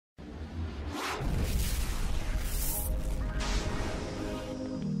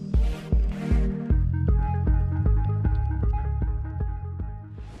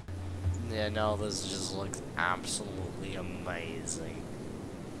know, this just looks absolutely amazing.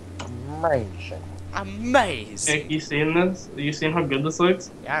 Amazing. Amazing! Nick, you seeing this? You seeing how good this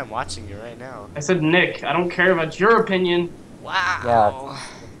looks? Yeah, I'm watching you right now. I said, Nick, I don't care about your opinion. Wow! Yeah,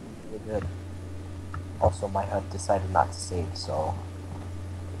 it's really good. Also, my HUD decided not to save, so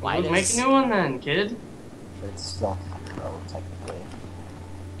Why Well, make a new one then, kid. but it's still pro technically.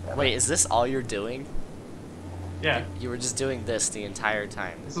 Yeah, Wait, is this all you're doing? Yeah, You were just doing this the entire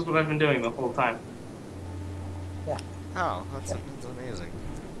time. this is what I've been doing the whole time. Oh, that's Yeah. amazing.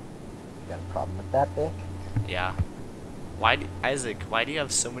 You got a problem with that, bitch? Yeah. Isaac, why do you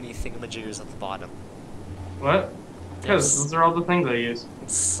have so many thingamajiggers at the bottom? What? Because those are all the things I use.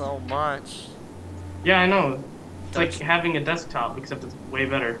 It's so much. Yeah, I know. It's Don't like having a desktop, except it's way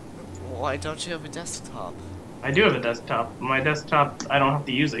better. Why don't you have a desktop? I do have a desktop. My desktop, I don't have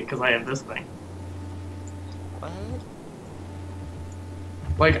to use it because I have this thing. What?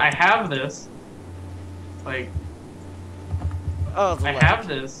 Like, I have this. Like, Oh, the I leg. have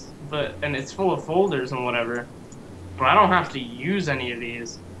this, and it's full of folders and whatever. But I don't have to use any of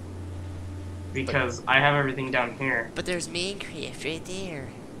these because I have everything down here. But there's Minecraft right there.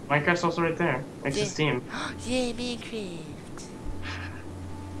 Minecraft's also right there, next to Steam. Yeah, Minecraft.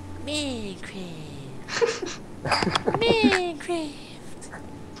 Minecraft. Minecraft.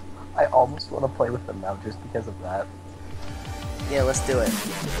 I almost want to play with them now just because of that. Yeah, let's do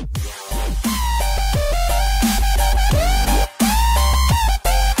it.